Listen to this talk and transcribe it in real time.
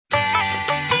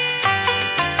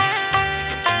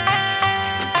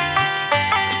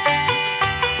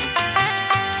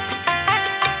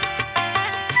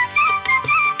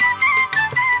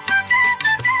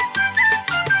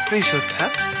परमेश्वर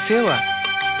का सेवा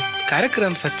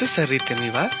कार्यक्रम सच्चो सर्रीते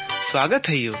मीवा स्वागत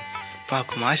है यू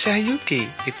पाकुम आशा है यू कि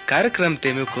इत कार्यक्रम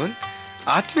तेमुकुन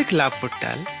आत्मिक लाभ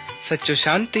पुट्टाल सच्चो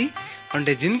शांति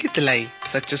उंडे जिंदगी तलाई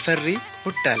सच्चो सर्री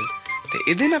पुट्टाल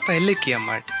ते इदिना पहले की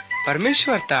अमट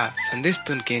परमेश्वर ता संदेश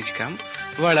तुन केंच कम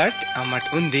वड़ट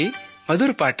अमट उन्दी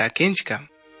मधुर पाटा केंच कम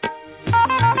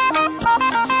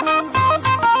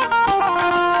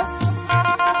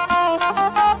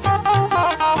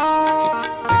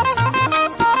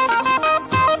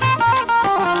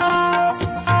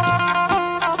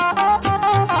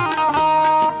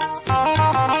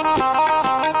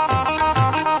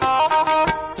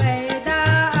पैदा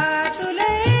तुले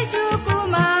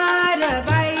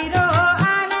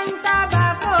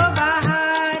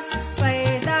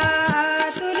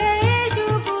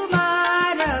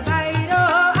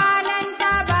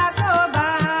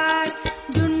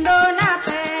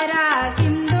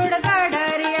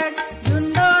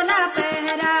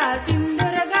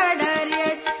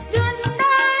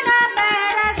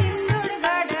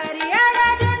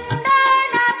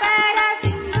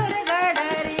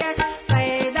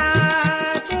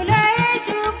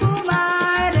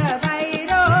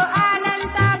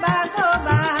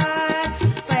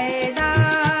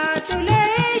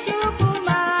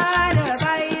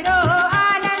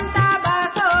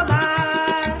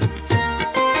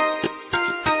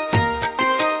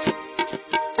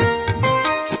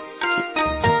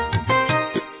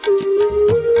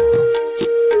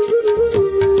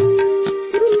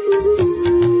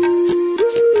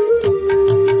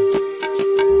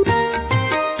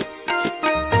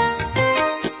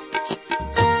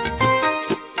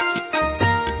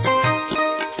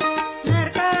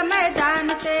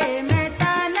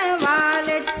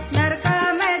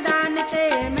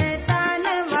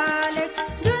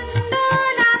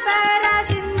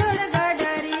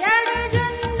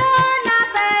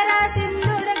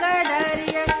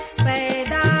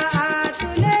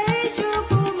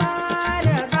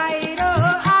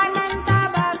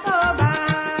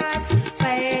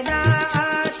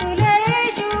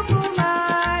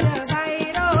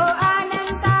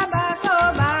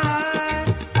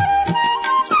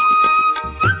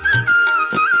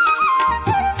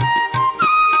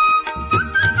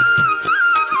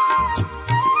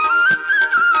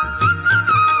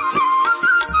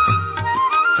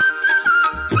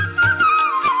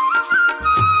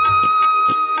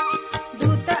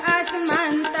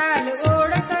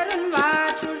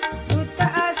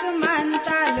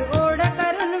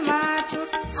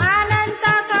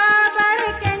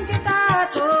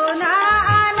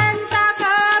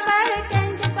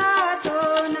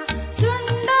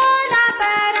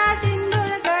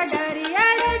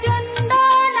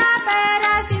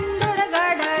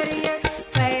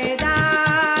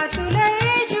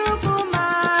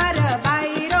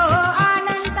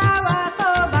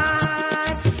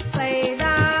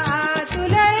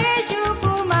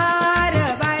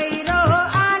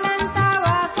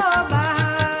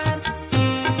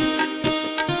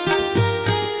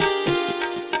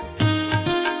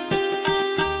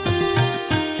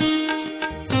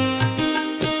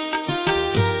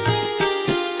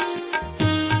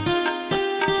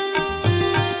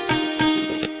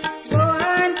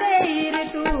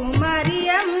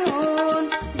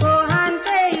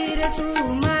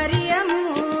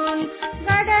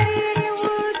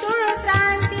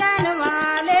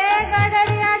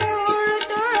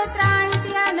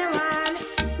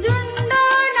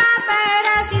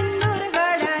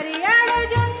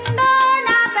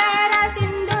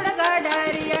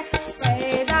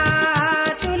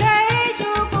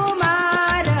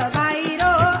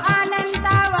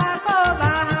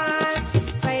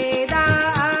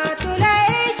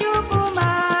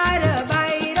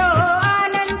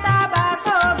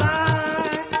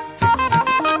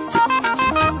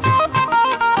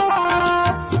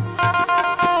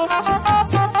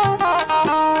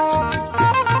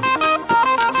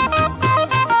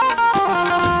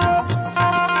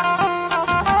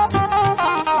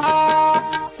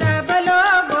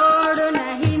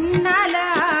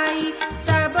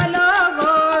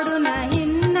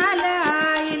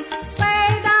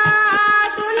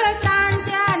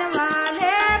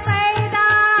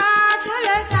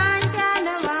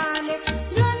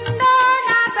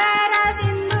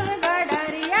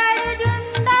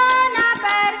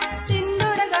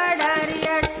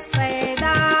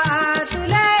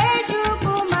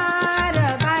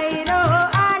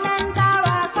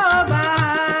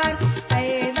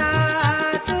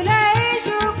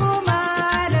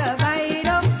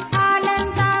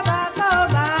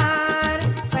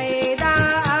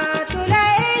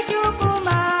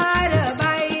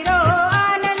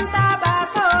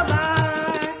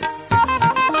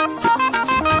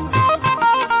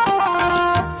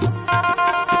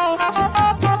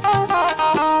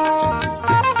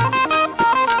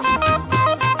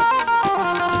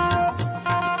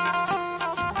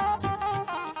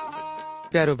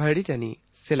प्यारो भाईडी जानी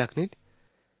सिलकनिट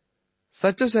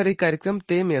सच्चो सारी कार्यक्रम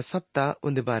ते में सप्ताह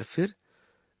उन्दे बार फिर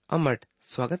अमट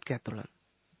स्वागत क्या तोड़न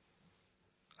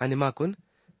आणि माकुन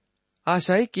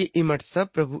आशाई की इमट सब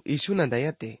प्रभु यीशु न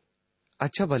दया ते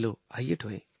अच्छा भलो आइट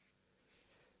हुए।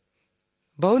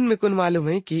 बहुन में कुन मालूम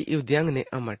है कि युद्यांग ने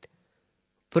अमट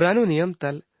पुरानो नियम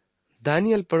तल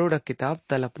दानियल पड़ोड़ा किताब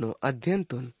तल अपनो अध्ययन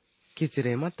तुन किसी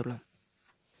रेमा तुड़न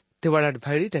तिवाड़ा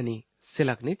भाईडी टनी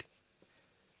सिलकनिट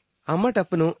अमट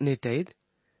अपनो निटैद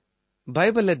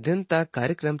बाइबल अध्ययन ता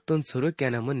कार्यक्रम तुन शुरू क्या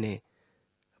न मुन्ने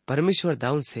परमेश्वर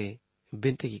दाऊन से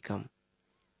बिनती की कम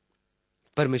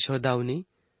परमेश्वर दाऊनी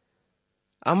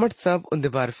अमट सब उन्दे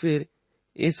बार फिर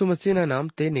यीशु मसीह ना नाम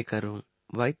ते निकरूं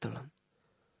वाई तोलम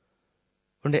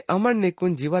उन्हें अमर ने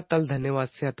कुन जीवा तल धन्यवाद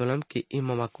से तोलम की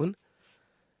इमामा कुन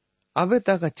अबे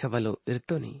तक अच्छा भलो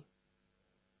इरतो नहीं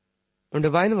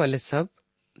उन्हें वाइन वाले सब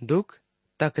दुख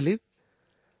तकलीफ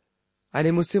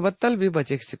अने मुसीबत तल भी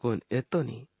बचे सिकोन इरतो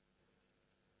नहीं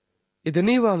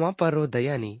इतनी वामा परो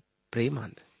दयानी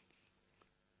प्रेमांद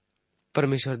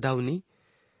परमेश्वर दाऊनी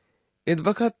इत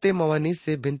वक्त ते मवानी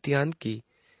से बिनतियान की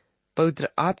पवित्र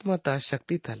आत्मा ता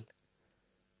शक्ति तल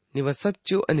निव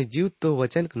सच्चो अने जीव तो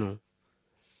वचन कनु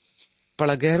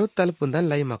पड़ गहरो तल पुंदन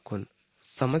लाई मकुन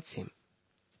समझ सिम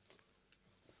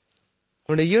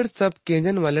उन्हें येड़ सब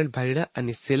केंजन वाले भाईड़ा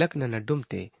अने सिलक न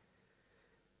डुमते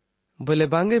बोले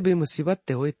बांगे भी मुसीबत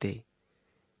ते होते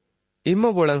इम्मा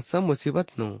बोलंग सब मुसीबत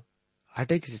नु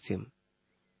हटे किसी सिम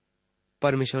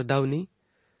परमेश्वर दाऊनी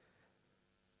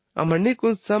अमरने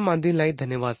कुन सब मांदी लाई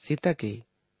धन्यवाद सीता के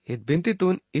इत बिनती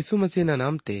तुन यीशु मसीह ना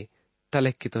नाम ते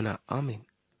तलक की तो ना आमीन।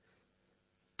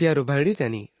 प्यारो भाईडी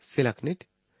जानी सिलकनिट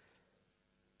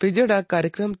पिजड़ा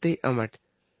कार्यक्रम ते अमट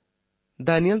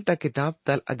दानियल ता किताब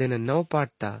तल अदेन 9 पाठ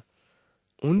ता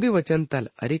उन्दी वचन तल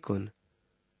अरिकुन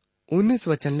 19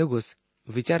 वचन लुगुस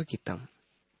विचार कीतम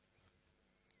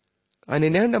अने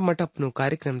नैंड अमट अपनो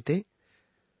कार्यक्रम ते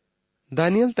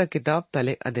दानियल ता किताब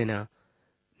तले अदेना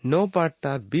 9 पाठ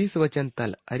ता 20 वचन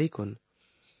तल अरिकुन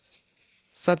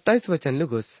 27 वचन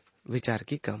लुगुस विचार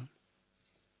की कम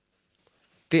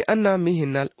ते अन्ना मी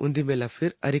हिन्नाल उन्दी मेला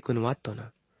फिर अरिकुन वात तो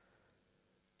ना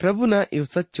प्रभु ना इव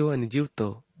सच्चो अने जीव तो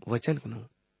वचन कनु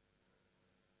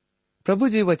प्रभु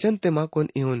जी वचन ते माकुन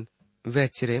इहुन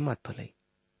वैचिरे मातो लई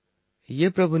ये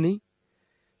प्रभु नी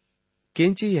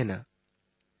केंची ये ना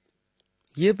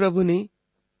ये प्रभु नी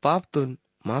पाप तुन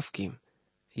माफ कीम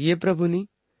ये प्रभु नी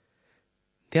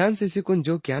ध्यान से सिकुन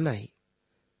जो क्या नाही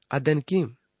अदन कीम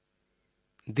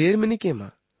देर में निकेमा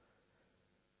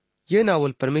ये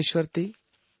नावल परमेश्वर ते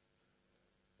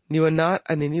निव नार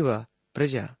अने निवा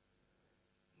प्रजा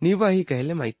निवा ही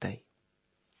कहले माइताई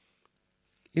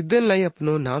इदन लाई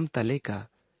अपनो नाम तले का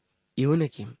इहोने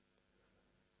किम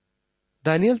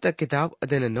दानियल तक किताब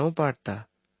अदन 9 पाठता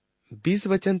 20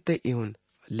 वचन ते इहुन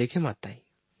लेखे माताई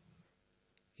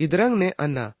इदरंग ने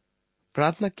अन्ना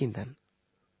प्रार्थना किंदन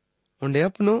उन्हें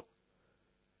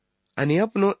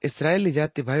अपनो इस्राएली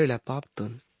जाति भाईला पाप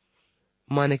तुन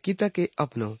माने कीता के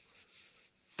अपनो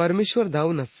परमेश्वर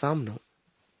दाऊ न सामनो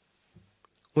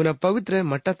उना पवित्र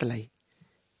मटत लाई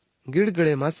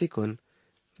गिड़गड़े मासी कोन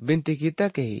बिनती कीता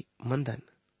के ही मंदन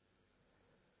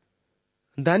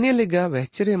दानियल गा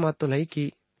वहचरे मातो लाई की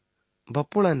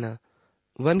बपुड़ा न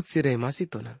वन सिरे मासी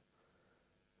तो न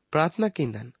प्रार्थना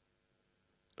किंदन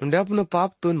उन्हें अपनो पाप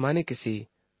तुन माने किसी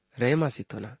रहे मासी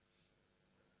तो न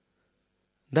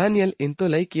दानियल इंतो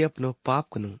लाई की अपनो पाप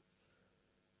कनु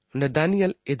उन्हें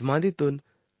दानियल इदमादी तुन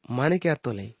माने क्या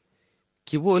तो लाई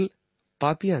कि बोल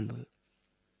पापी आंदोल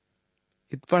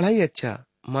इत पढ़ाई अच्छा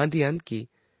मादी आंद की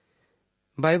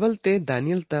बाइबल ते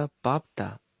दानियल ता पाप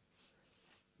ता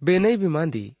बेनई भी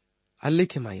मांदी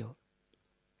अल्लिखे मायो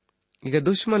इगा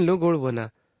दुश्मन लोग ओढ़ वना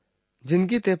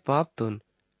जिंदगी ते पाप तुन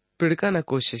पिड़का न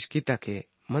कोशिश की ताके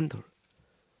मंदुड़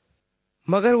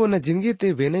मगर वो न जिंदगी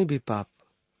ते बेनई भी पाप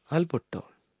हल पुट्टो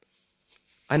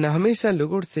अन हमेशा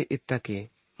लुगुड़ से इत्ता के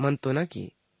मन तो ना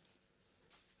की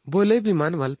बोले भी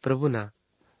मानवल प्रभु ना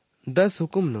 10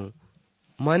 हुकुम नु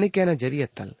माने क्या ना जरिया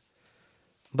तल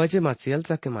बचे मासियल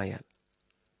सा के मायल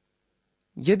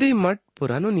यदि मठ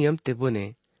पुरानो नियम ते बोने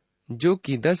जो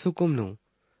कि 10 हुकुम नु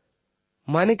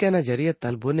माने क्या ना जरिया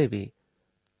तल बोने भी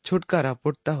छुटकारा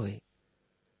पुटता हुए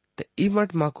ते ई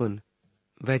मठ माकुन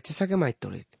वैचे सा के माय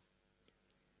तोड़ित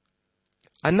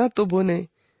अन्ना तो बोने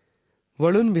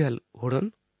वड़ुन भी हल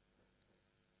उड़न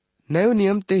नयो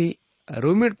नियम ते ही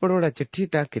रोमिड पड़ोड़ा चिट्ठी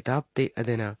ता किताब ते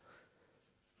अदेना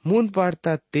मूंद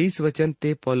पाड़ता 23 वचन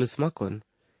ते पौलुस माकुन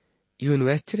यून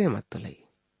वैश्चर्य मत तो लई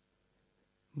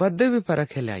बद्दे भी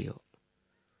फरक है लायो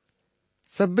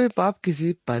सब्बे पाप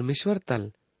किसी परमेश्वर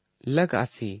तल लग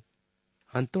आसी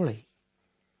अंतोड़ई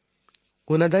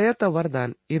उन दयाता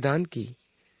वरदान ईदान की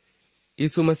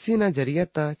यीशु मसीह ना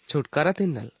जरियाता छुटकारा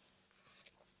तिन्नल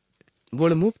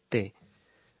वोळ मुफ्ते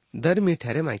धर्मी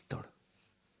ठहरे माइतोड़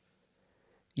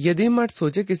यदि मट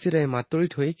सोचे किसी रहे मातोड़ी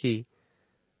ठोई की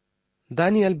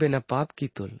दानियल बिना पाप की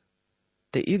तुल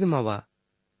ते ईद मावा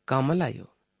कामल आयो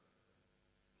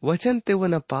वचन ते वो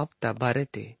न पाप ता बारे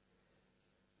ते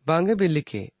बांगे भी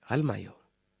लिखे हलमायो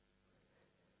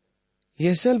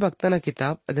यशल भक्ताना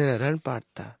किताब अदेना रण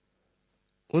पाड़ता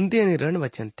उन्दी अनि रण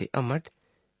वचन ते अमट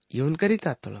यून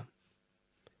करीता तुलम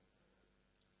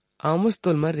आमुस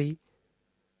तुल मरी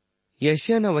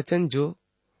यशियाना वचन जो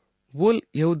वोल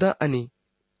यहूदा अनि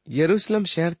यरूशलेम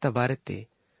शहर तबारे ते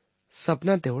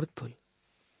सपना ते उड़तुल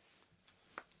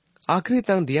आखिरी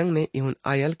तंग दियंग ने इहुन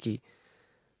आयल की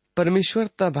परमेश्वर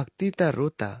ता भक्ति ता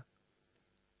रोता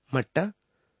मट्टा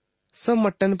सब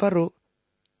मट्टन पर रो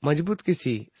मजबूत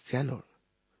किसी सियानोड़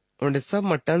उन्हें सब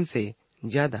मट्टन से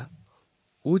ज्यादा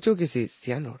ऊंचो किसी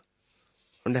सियानोड़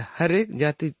उन्हें हर एक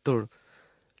जाति तोड़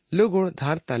लोगों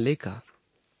धारता लेका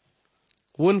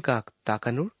उनका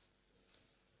ताकनोड़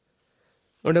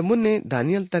उन्हें मुन्ने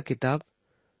दानियल ता किताब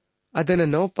अदन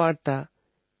 9 पाठ ता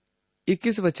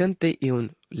 21 वचन ते इउन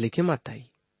लिखे माताई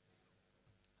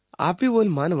आपी वोल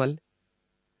मानवल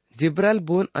जिब्राल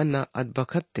बोन अन्ना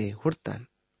अदबखत ते हुड़तन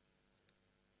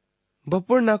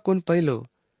बपोड़ ना कुन पहलो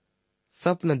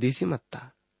सपना दीसी मत्ता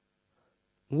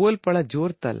वोल पड़ा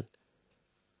जोर तल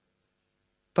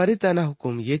परिताना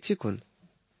हुकुम ये चिकुन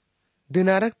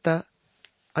दिनारकता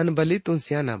अनबली तुन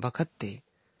सियाना बखत्ते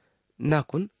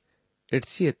नाकुन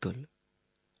इट्सी तुल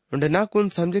उन्हें नाकुन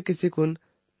समझे किसी कुन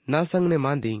ना संग ने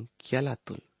मांदी क्या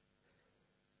तुल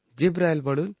जिब्राइल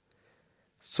बड़ुल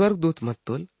स्वर्गदूत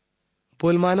मत्तुल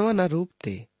बोल मानवा ना रूप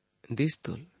ते दिस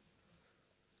तुल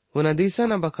वो न दीसा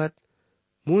ना बखत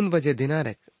मून बजे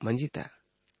दिनारक मंजीता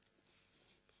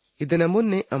इदना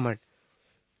मुन्ने अमट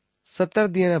 70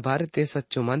 दिया बारे ते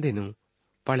सच्चो मांदेनु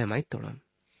पढ़े माई तोड़म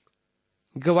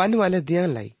गवाने वाले दिया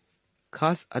लाई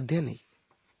खास अध्ययन नहीं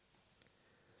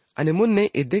અને મુન્ને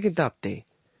इद्दे किताब ते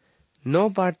 9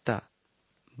 पाठता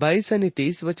 22 અને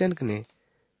 23 वचन ने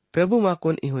प्रभु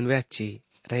माकुन इहुन व्याची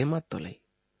रहमत तो लई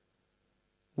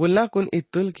वुल्ला कुन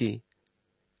इतुल की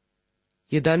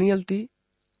ये दानियल ती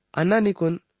अन्ना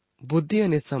निकुन बुद्धि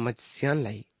अने समझ सियान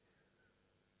लाई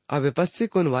अबे पस्सी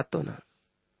कुन वातो ना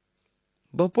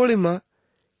बपोड़ी मा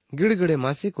गिड़गिड़े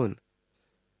मासी कुन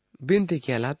बिनती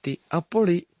क्या लाती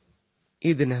अपोड़ी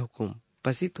ईद ने हुकुम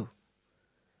पसी तो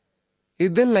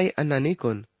इदन लाई अन्ना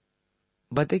निकुन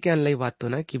बते क्या लाई वातो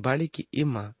ना की बाड़ी की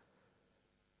इमा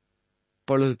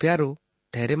पड़ुल प्यारो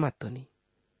ठहरे मातो नी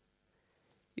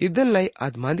इदन लाई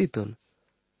आद मांदी तुन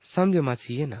समझ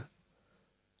मासी ये ना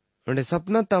उन्हें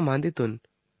सपना ता मांदी तुन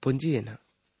पुंजी ये ना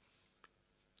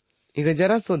इगा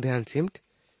जरा सो ध्यान सिमट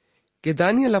कि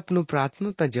दानियल अपनु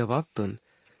प्रार्थना ता जवाब तुन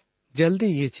जल्दी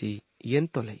ये ची येन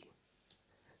तो लई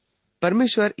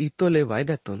परमेश्वर ईतो ले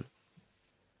वायदा तुन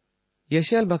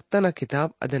यशायाल भक्ताना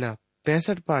किताब अदना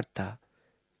 65 पाठ था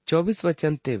 24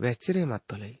 वचन ते वैचिरे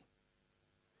मातो लई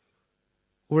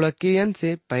उड़कियन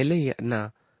से पहले ही अन्ना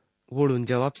वोड़ुन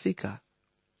जवाब सीखा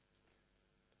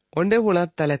ओंडे वोड़ा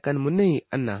तलकन मुन्ने ही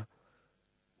अन्ना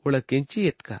उड़किंची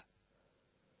का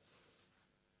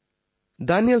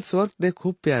दानियल स्वर्ग दे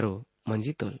खूब प्यारो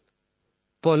मंजी तोल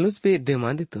पौलुस भी दे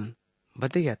मांदी तुन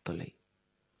बते याद तो लई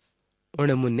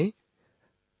ओंडे मुन्ने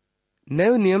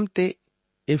नयो नियम ते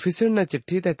एफिसर ना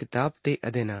चिट्ठी ता किताब ते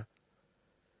अदेना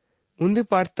उन्दी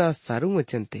पाठता सारू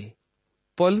वचन ते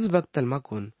पौलुस भक्तल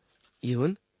माकुन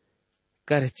इवन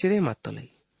करचिरे मातोलई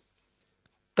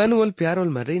तन वोल प्यारोल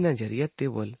मर्री ना जरिया ते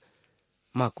वोल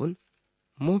माकुन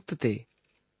मुफ्त ते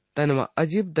तनवा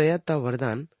अजीब दया ता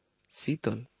वरदान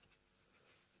सीतोल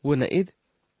वो न इद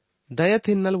दया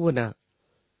थिन्नल वो न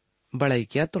बड़ाई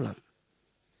क्या तोलम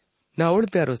ना उड़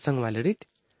प्यारो संग वाले रीत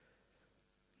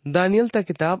दानियल ता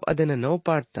किताब अदेना 9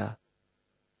 पाठता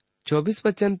 24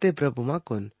 वचन ते प्रभु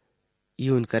माकुन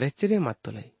यून करचिरे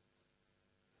मातोलई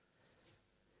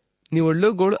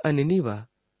निवडलो गोड़ आणि नीवा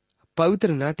पवित्र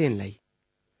नाटेन लाई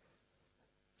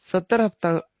 70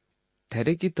 हफ्ता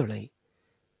ठहरे की तोड़ाई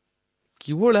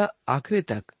कि वोड़ा आखिरी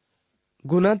तक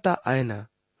गुना ता आयना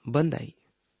बंद आई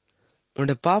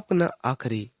उन्हें पाप न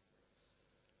आखरी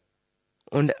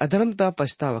उन्हें अधर्म ता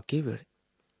पछतावा की वेड़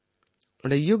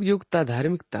उन्हें युग युग ता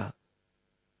धार्मिकता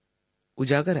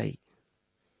उजागर आई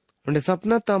उन्हें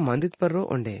सपना ता मांदित पर रो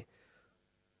उन्हें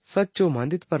सच्चो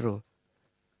मांदित पर रो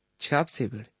छाप से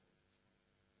वेड़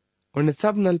उन्हें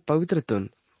सब नल पवित्र तुन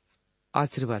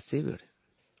आशीर्वाद से वेड़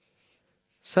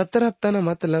 70 हफ्ता ना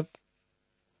मतलब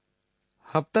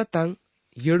हफ्ता तंग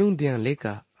येड़ू दिया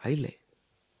लेका आईले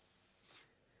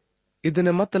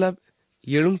इदने मतलब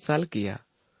 7 साल किया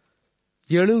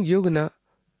 7 युग न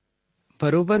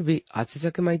बरोबर भी आशीष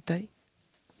के माहिती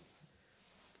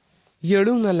 7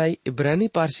 न लाई इब्रानी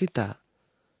पारशीता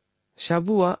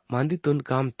शाबुआ मांदितुन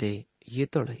काम ते ये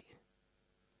तोड़े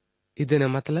इदन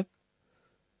मतलब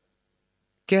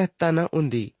कहता न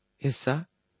उंदी हिस्सा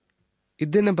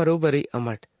इदन बरोबरी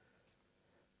अमट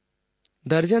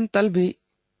दर्जन तल भी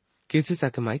किसी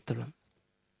सके माई तोड़म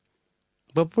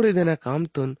बपुड़ इदन काम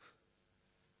तुन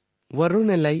वर्रू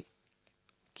ने लाई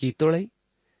की तोड़ई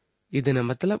इदन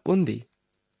मतलब उंदी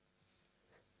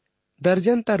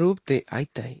दर्जन ता रूप ते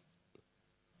आईता है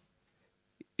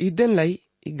इदन लाई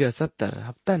इग 70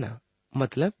 हफ्ता ना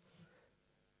मतलब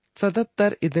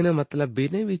 77 इदन मतलब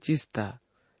बिने भी चीज था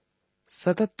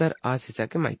 77 आशीषा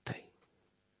के माहिती है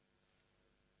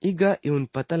ಈಗ ಇವನ್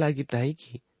ಪತ ಲಾಗಿತ್ತಾಯಿ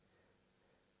ಕಿ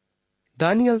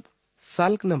दानियल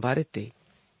साल्क न बारे ते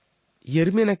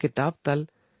यर्मिया किताब तल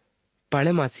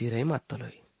पढ़े मासी रहे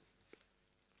मातलोय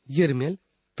यर्मियल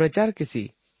प्रचार किसी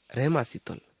रहे मासी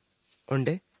तोल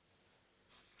ओंडे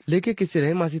लेके किसी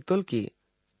रहे मासी तोल की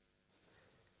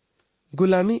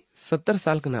गुलामी 70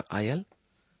 साल न आयल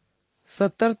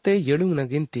 70 ते येड़ू न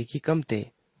गिनती की कम ते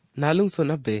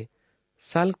 490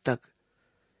 साल तक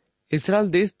इसराइल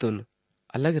देश तुन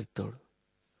अलग तोड़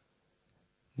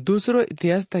दूसरो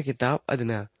इतिहास ता किताब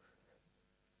अदना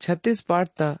 36 पाठ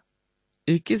ता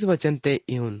 21 वचन ते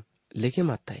यून लिखे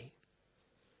माता है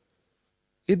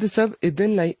इद सब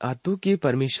इदन लाई आतु की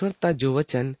परमेश्वर ता जो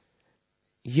वचन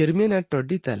यर्मिया न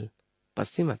टोडी तल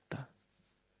पश्चिम अत्ता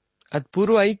अद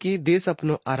पूर्व आई की देश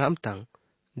अपनो आराम तंग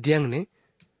दियंग ने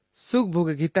सुख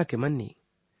भोग गीता के मन्नी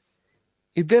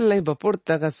इदन लाई बपोड़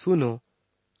तक सुनो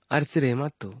अरसिरे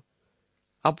मातु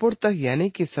अपोड़ तक यानी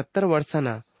कि 70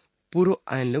 वर्षाना पूरो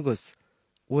आयन लोगोस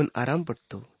वन आराम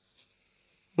पड़तो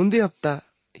उन्दी हफ्ता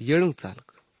 7 साल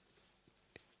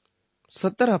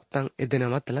 70 हफ्ता इदना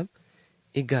मतलब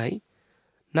इगाई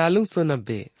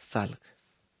 490 साल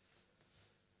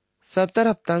 70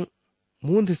 हफ्ता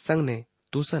मूंद हिस्संग ने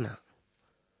दूसना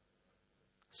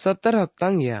 70 हफ्ता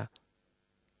या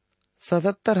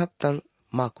 77 हफ्ता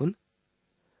माकुन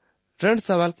रण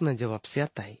सवाल न जवाब से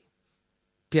आता है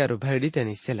प्यारो भाईडी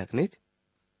टनी से लगने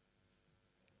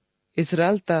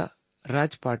इसराइल ता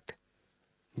राजपाट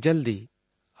जल्दी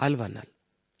आलवानल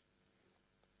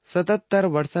 77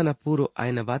 वर्षा न पूरो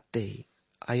आयन बाते ही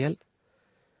आयल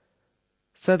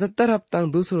 77 हफ्ता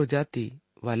दूसरो जाति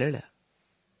वालेड़ा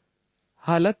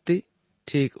हालत ती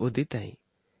ठीक उदित है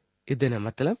इदना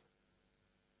मतलब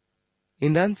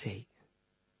इंदान से ही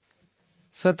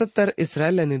 77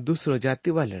 इसराइल ने दूसरो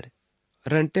जाति वालेड़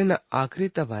रंटे न आखिरी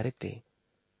तबारे ते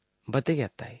बते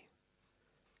जाता है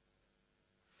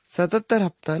 77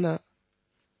 हफ्ता ना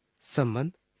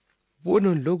संबंध वो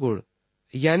न लोगोड़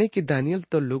यानी कि दानियल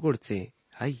तो लोगोड़ से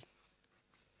हाई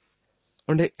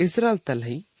उन्हें इसराइल तल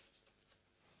है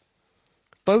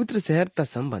पवित्र शहर ता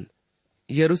संबंध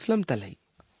यरूशलेम तल है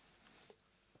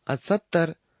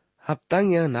 70 हफ्ता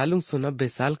या 490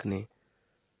 साल ने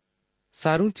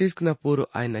सारू चीज न पूरो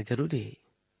आयना जरूरी है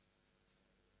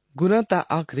गुना ता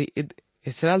आखिरी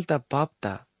इसराइल ता पाप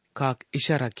ता काक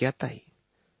इशारा किया था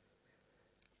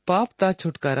पाप ता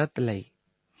छुटकारा तलाई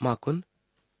माकुन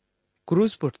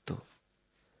क्रूस पुटतो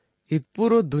इत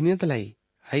पूरो दुनिया तलाई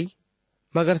है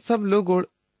मगर सब लोग ओड़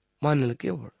मानल के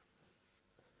ओड़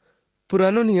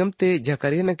पुरानो नियम ते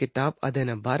जकरिया न किताब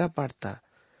अध्ययन 12 पाठता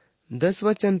 10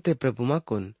 वचन ते प्रभु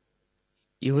माकुन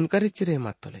इवन करिचिरे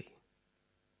मातोलाई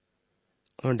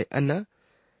ओंडे अन्ना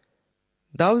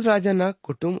दाऊद राजा ना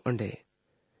कुटुम ओंडे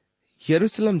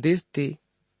यरूशलेम देश ते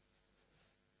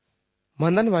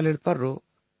मंदन वाले पर रो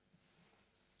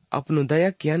अपनो दया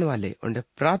कियान वाले उन्हें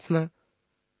प्रार्थना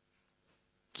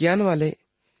कियान वाले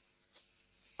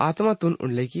आत्मा तुन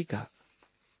उनलेकी का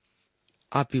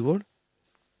आपी वोड़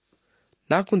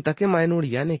नाकुन तके मायनोड़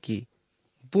याने की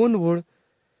बोन वोड़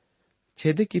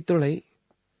छेदे की तोड़ई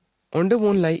ओंडे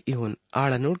बोन लाई इहुन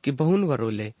आड़नोड़ की बहुन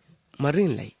वरोले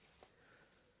मरीन लाई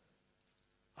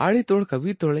आड़ी तोड़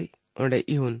कभी तोड़ई ओंडे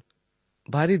इहुन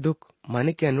भारी दुख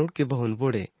माने क्या नोड़ की बहुन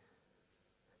बोड़े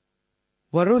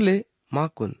वरोले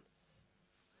माकुन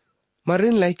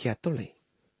मरीन लाई क्या तोड़ई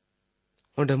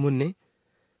ओंडे मुन्ने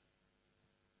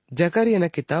जकरिया न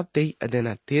किताब ते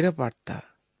अदेना 13 पाठता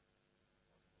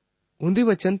उन्दी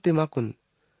वचन ते माकुन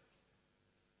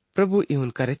प्रभु इहुन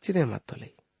करेचिरे मातोले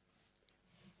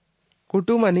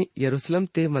कुटुंबानी यरूशलेम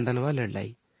ते मंदनवा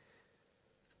लड़लाई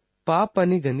पाप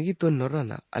आणि गंदगी तो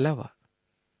नोराना अलावा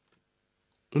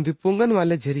उन्दी पुंगन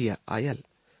वाले जरिया आयल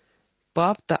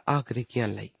पाप ता आखरी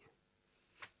कियान लाई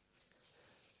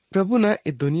प्रभु ना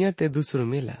इस दुनिया ते दूसरो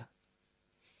मेला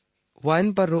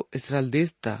वाइन पर रो इसराइल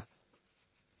देश ता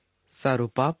सारो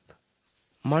पाप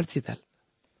ಮಾಡ್ಸಿದಲ್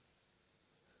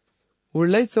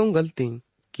उड़लई सो गलती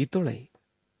की तोड़ई,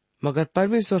 मगर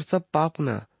परमेश्वर सब पाप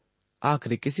न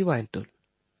आखरी किसी वाइन टोल।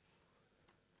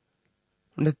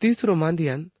 तीसरो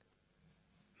मांदियन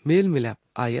मेल मिलाप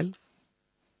आयल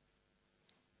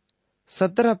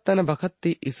 70 हफ्ता न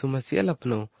बखत्ती यीशु मसीह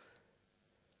अपनो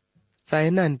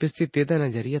सायना अनपिस्ती तेदा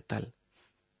नजरिया तल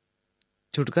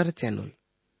छुटकर चैनुल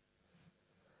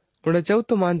उन्हें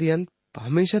चौथो मांदियन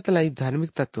हमेशा तलाई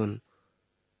धार्मिक तत्वन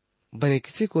बने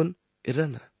किसी कुन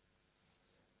इरना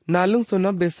नालुंग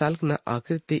 190 साल न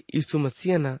आखिर ते यीशु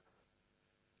मसीह न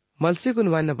मलसी कुन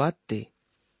वाइन बात ते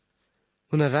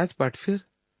उन्हें राजपाट फिर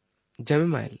जमे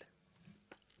मायल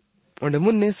उन्हें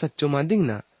मुन्ने सच्चो मांदिंग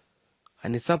ना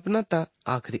आणि सपना ता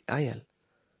आखरी आयल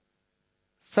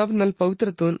सब नल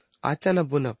पवित्र तुन आचा न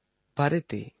बुना भारे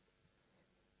ते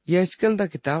यशकल दा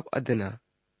किताब अदना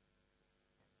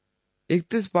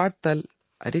 31 पाठ तल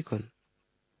अरिकुन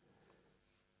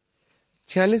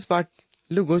 46 पाठ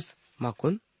लुगुस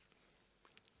माकुन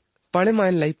पढ़े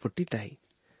मायन लाई पुट्टी ताई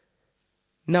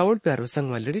नावड़ प्यारो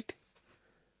संग वालिडिट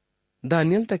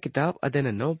दानियल ता किताब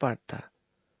अदना 9 पाठ था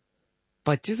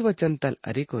 25 वचन तल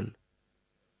अरिकुन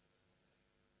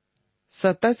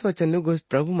 27 वचन लुगुस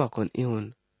प्रभु माकुन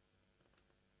इहुन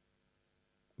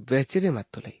वैचिरे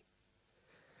मातुलाई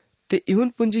ते इहुन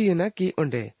पुंजी ये ना कि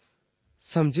उन्डे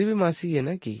समझे भी मासी ये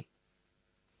ना कि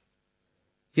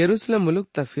यरूशलेम मुलुक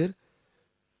ता फिर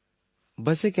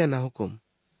बसे क्या ना हुकुम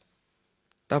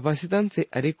तबासितन से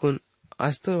अरिकुन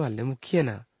आस्तोर वाले मुखिया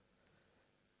ना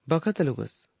बखत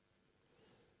लुगस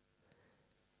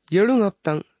येडुंग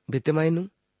हफ्तांग बितेमायनु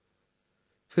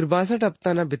फिर 62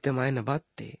 हफ्ता ना बितेमाय न बात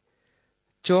ते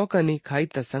चौक अनि खाई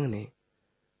ता संग ने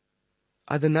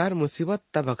अदनार मुसीबत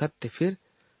ता बखत ते फिर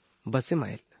बसे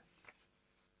मायल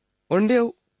ओंडे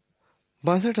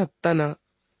 62 हफ्ता ना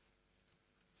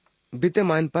बीते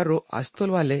मान पर रो आस्तोल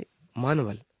वाले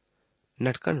मानवल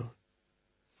नटकनु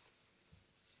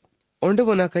ओंडे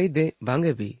बोना कही दे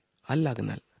भांगे भी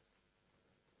अल्लागनल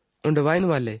ओंडे वाइन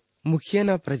वाले मुखिया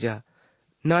ना प्रजा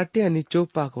नाट्य आणि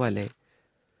चौपाक वाले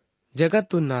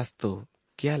जगतून नाचतो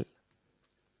क्याल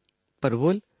पर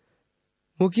बोल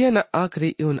मुखिया ना आखरी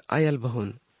इवन आयल बहुन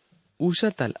ऊषा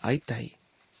तल आईताई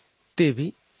ते भी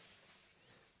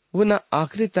वो ना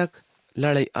आखिरी तक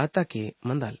लड़ाई आता के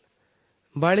मंदाल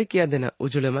बाड़ी किया देना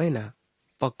उजड़े मायना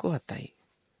पक्को आताई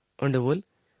ओंडे बोल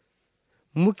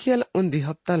मुखिया उन दी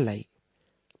हफ्ता लाई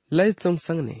लय सोंग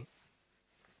संग ने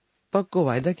पक्को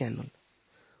वायदा क्या नुल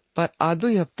पर आदो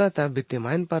ही हफ्ता ता बिते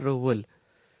मायन पर रो बोल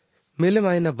मेले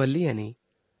मायना बल्ली यानी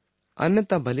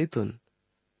अन्नता बलितुन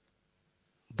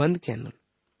बंद क्या नुल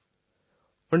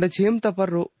उन्हें छेम ता पर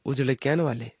रो उजले कैन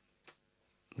वाले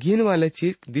घीन वाले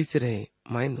चीज दिस रहे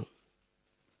मायनु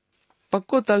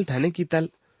पक्को तल ठाने की तल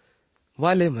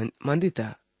वाले मंदिता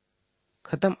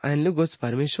खत्म आयनलु गोस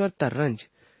परमेश्वर ता रंज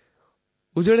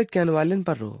उजड़े कैन वालेन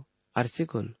पर रो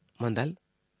अरसिकुन मंदल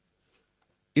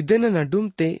इदेन नडुम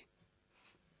ते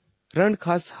रण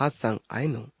खास हाथ संग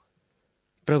आयनु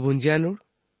प्रभुंजियानुर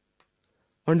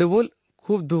ओंडे बोल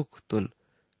खूब दुख तुन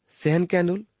सहन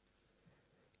कैनुल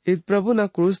इत प्रभु ना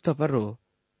क्रूस तपरो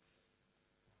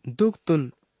दुख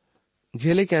तुन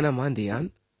झेले क्या ना मान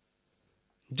दियान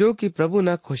जो कि प्रभु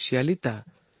ना खुशियाली ता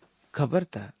खबर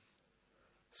ता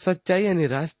सच्चाई आणि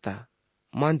रास्ता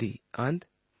मांदी आंद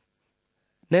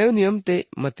नयो नियम ते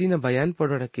मती न बयान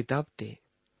पड़ोड़ा किताब ते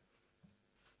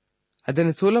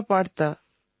अदन 16 पाठ ता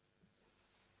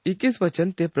 21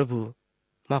 वचन ते प्रभु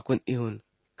माकुन इहुन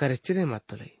करेचिरे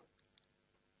मातुलाई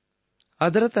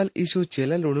अदरतल ईशु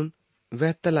चेला लोडून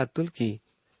व्यतलातुल की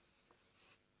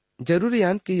जरूरी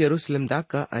यांत की यरूशलेम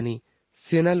दाका आणि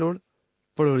सेना लोड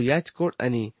पडोळ याचकोड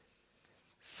आणि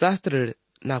शास्त्र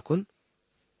नाकुन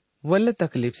वल्ल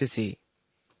तकलीफ से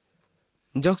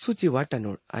जगसूची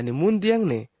वाटानोड आणि मुन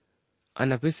दियांगने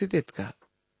अनपिसित का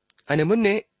आणि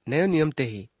मुन्ने नयो नियम ते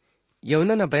ही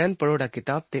यवना ना बयान पडोडा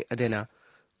किताब ते अदेना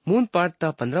मून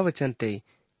पाठता 15 वचन ते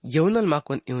यवनल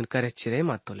माकुन इहुन करेचिरे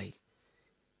मातुलाई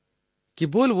कि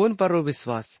बोल वोन पर रो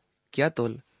विश्वास क्या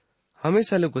तोल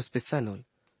हमेशा लो गुस्पिस्सा नोल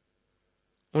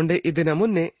उन्डे इदेना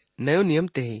मुन्ने नयो नियम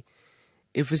ते ही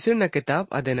इफिसिर ना किताब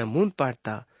अदेना मून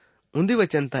पाठता उन्दी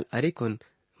वचन तल अरिकुन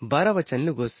 12 वचन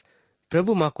लुगुस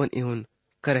प्रभु माकुन इहुन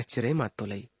करेचिरे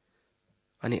मातुलाई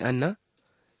आणि अन्ना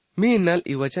मी इन्नल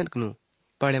ई वचन कनु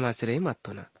पळे मासिरे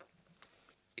मातुना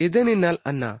इदेन इन्नल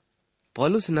अन्ना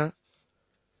पौलुस ना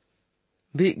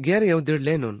भी गैर यहूदी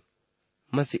लेनोन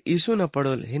मसी ईशु ना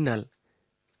पड़ोल हिन्नल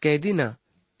कैदी ना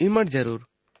इमट जरूर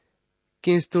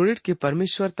कि स्तोड़िट की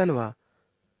परमेश्वर तनवा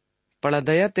पड़ा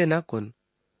दया ते नाकुन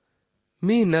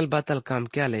मी नल बातल काम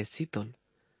क्या ले सीतोल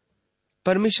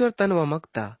परमेश्वर तनवा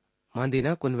मक्ता ಮಾಂದಿನ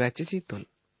ಕುನ್ ವ್ಯಾಚಿಸಿತುಲ್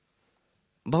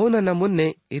ಬಹುನನ ಮುನ್ನೆ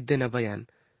ಇದ್ದೆನ ಬಯಾನ್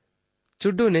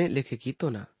ಚುಡ್ಡುನೆ लिखे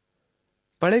कीतोना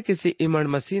पढ़े किसी इमण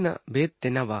मसीना भेद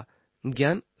तेनावा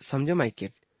ज्ञान समझ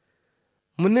माइकेट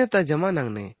मुन्ने ता जमानंग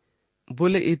ने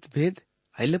बोले इत भेद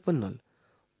आइले पन्नोल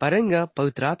परेंगा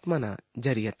पवित्रात्माना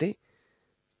जरियते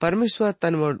परमेश्वर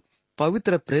तनवड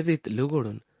पवित्र प्रेरित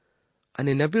लुगोडून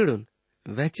आणि नबीडून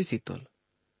व्याचिसितोल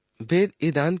भेद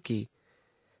इदान की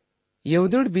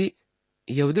यवदुड बी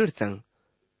यवदुड संग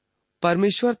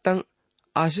परमेश्वर तंग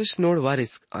आशीष नोड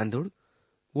वारिस आंदुड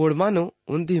वोडमानो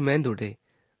उंदी मेंदुडे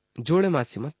जोड़े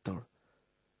मासी मत तोड़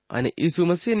आणि यीशु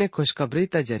मसीह ने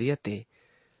खुशखबरीता जरियते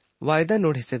वायदा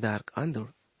नोड हिस्सेदार आंदुड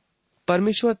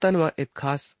परमेश्वर तनवा इत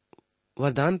खास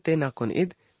वरदान ते नाकुन इद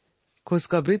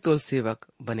खुशखबरी तोल सेवक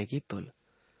बनेगी तोल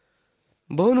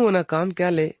बहुन वोना काम क्या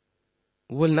ले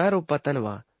वोल ना रोपा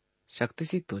तनवा शक्ति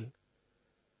सी तोल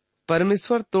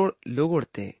परमेश्वर तोड़ लोग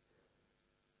उड़ते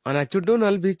अना चुड्डो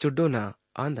नल भी चुड्डो ना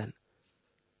आंदन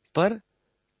पर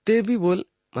ते भी बोल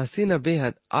मसीह न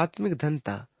बेहद आत्मिक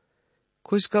धनता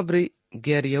खुशखबरी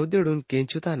गैर यहूदीडून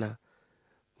केंचुताना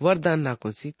वरदान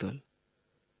नाकुन सीतोल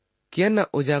क्यान न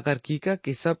उजागर कीका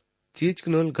कि सब चीज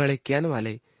कनोल गड़े क्यान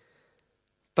वाले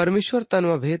परमेश्वर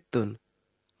तनवा भेद तुन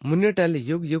मुन्नेटल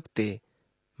युग युग ते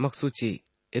मकसूची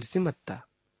इर्सिमत्ता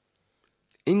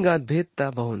इंगाद भेदता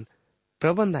बहुन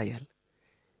प्रबंध आयल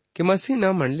कि मसीह न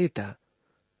मंडलीता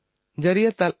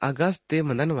जरियताल आगास ते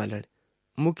मंदन वालड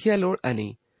मुखिया लोड आणि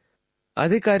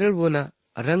अधिकारीळ वोना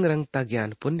रंग रंगता ज्ञान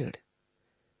पुण्यड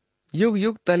युग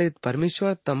युग तलेत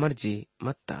परमेश्वर तमर्जी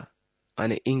मत्ता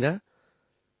आणि इंगा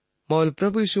मौल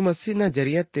प्रभु यीशु मसीह ना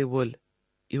जरिया ते बोल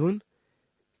इवन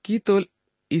की तोल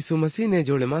यीशु मसीह ने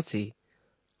जोड़े मासी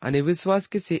आणि विश्वास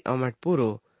किसी अमट पूरो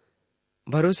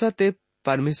भरोसा ते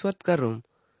परमेश्वर करूम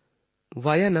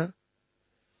वायाना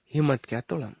हिम्मत क्या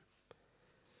तोड़म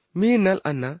मी नल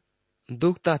अन्ना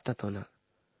दुखता ततोना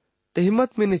ते हिम्मत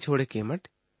में ने छोड़े केमट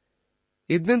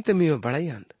इदन ते मीव बड़ाई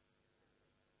आंद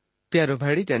प्यारो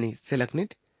भाड़ी जानी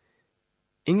सेलकनिट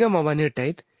इंगा मवाने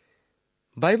टाइट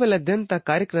बाइबल अध्ययन ता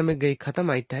कार्यक्रम में गई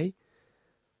खत्म आई थाई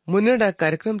मुन्नेडा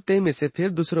कार्यक्रम ते में से फिर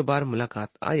दूसरो बार मुलाकात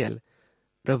आयल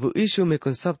प्रभु यीशु में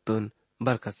कुन सब तुन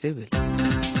बरकत से विल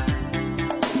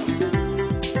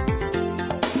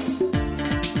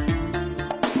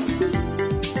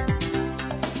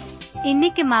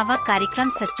इन्हीं के मावा कार्यक्रम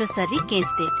सच्चो सर्री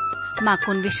केंसते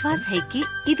माकुन विश्वास है कि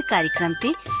इद कार्यक्रम ते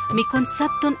मिकुन सब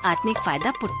तुन आत्मिक फायदा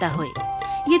पुट्टा होए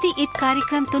यदि इद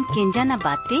कार्यक्रम तुन केंजा न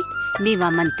बाते मीवा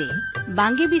मनते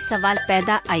बांगे भी सवाल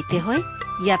पैदा आते होए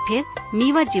या फिर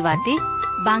मीवा जीवाते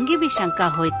बांगे भी शंका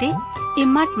होते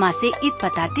इम्मत माँ से इत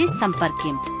पताते संपर्क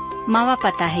मावा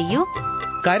पता है यो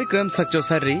कार्यक्रम सच्चो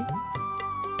सर्री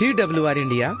TWR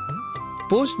India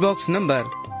post box number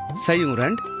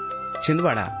सयूरंड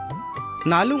छिंदवाड़ा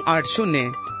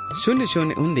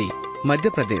 4800 मध्य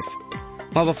प्रदेश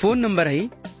मावा फोन नंबर है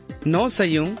 9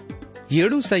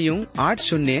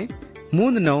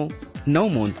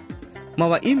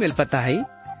 मावा ईमेल पता है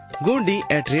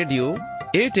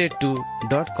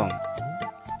gondi@radio882.com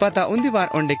पता उन्दी बार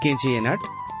ओंडे केंची नट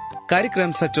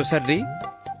कार्यक्रम सच्चो सर्री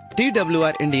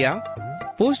TWR India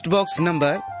post box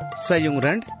number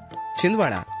सयूरंड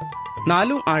छिंदवाड़ा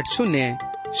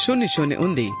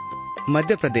 4800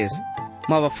 मध्य प्रदेश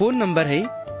मावा फोन नंबर है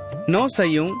 9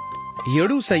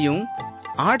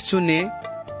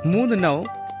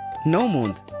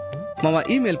 मावा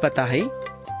ईमेल पता है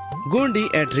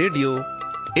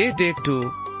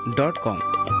gondi@radio882.com